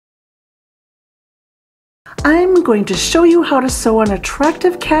I'm going to show you how to sew an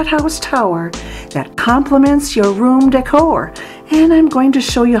attractive cat house tower that complements your room decor, and I'm going to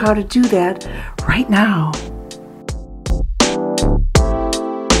show you how to do that right now.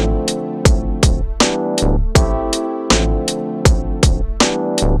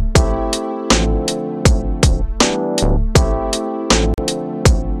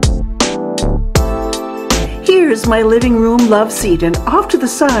 Here's my living room love seat, and off to the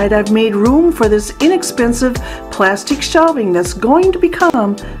side I've made room for this inexpensive plastic shelving that's going to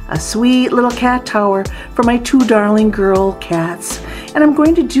become a sweet little cat tower for my two darling girl cats. And I'm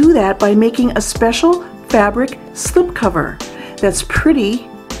going to do that by making a special fabric slipcover that's pretty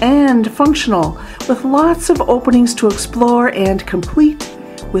and functional, with lots of openings to explore and complete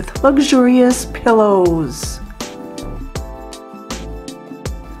with luxurious pillows.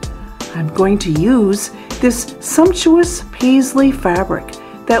 I'm going to use this sumptuous paisley fabric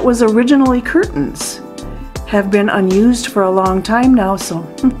that was originally curtains. Have been unused for a long time now, so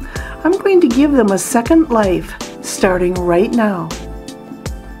I'm going to give them a second life starting right now.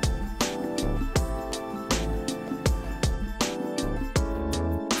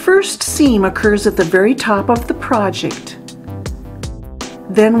 First seam occurs at the very top of the project.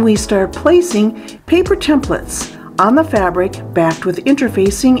 Then we start placing paper templates on the fabric, backed with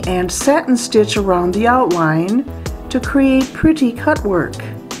interfacing and satin stitch around the outline to create pretty cut work.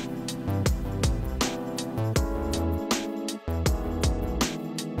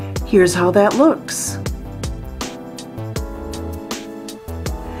 Here's how that looks.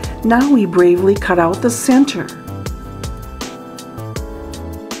 Now we bravely cut out the center.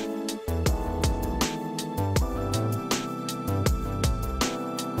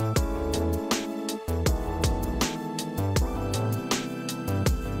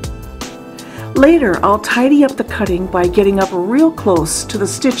 Later, I'll tidy up the cutting by getting up real close to the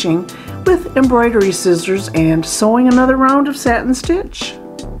stitching with embroidery scissors and sewing another round of satin stitch.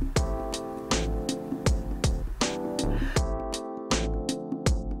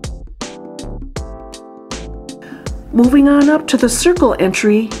 Moving on up to the circle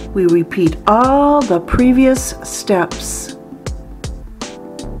entry, we repeat all the previous steps.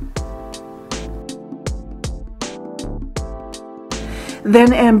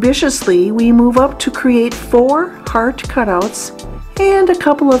 Then ambitiously, we move up to create 4 heart cutouts and a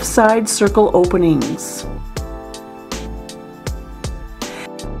couple of side circle openings.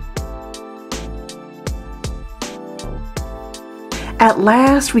 At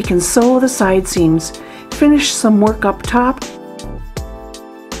last, we can sew the side seams, finish some work up top,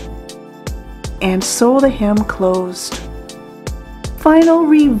 and sew the hem closed. Final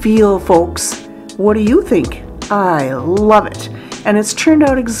reveal, folks. What do you think? I love it. And it's turned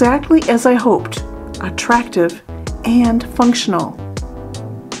out exactly as I hoped, attractive and functional.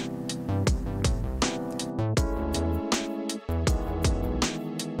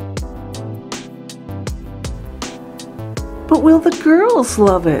 But will the girls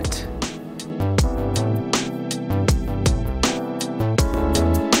love it?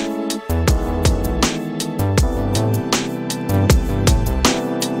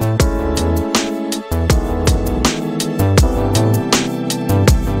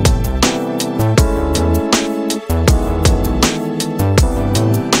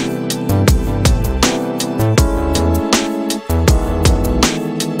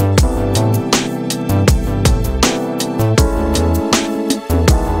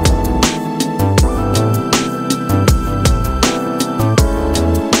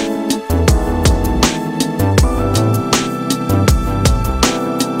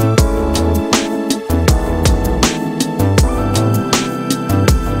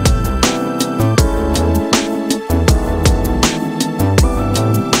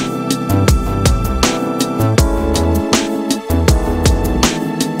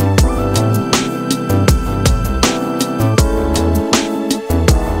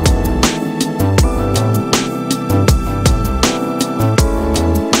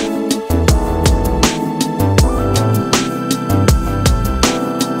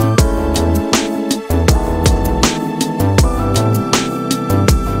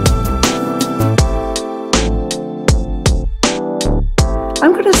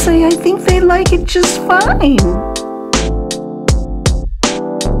 I'm going to say I think they like it just fine.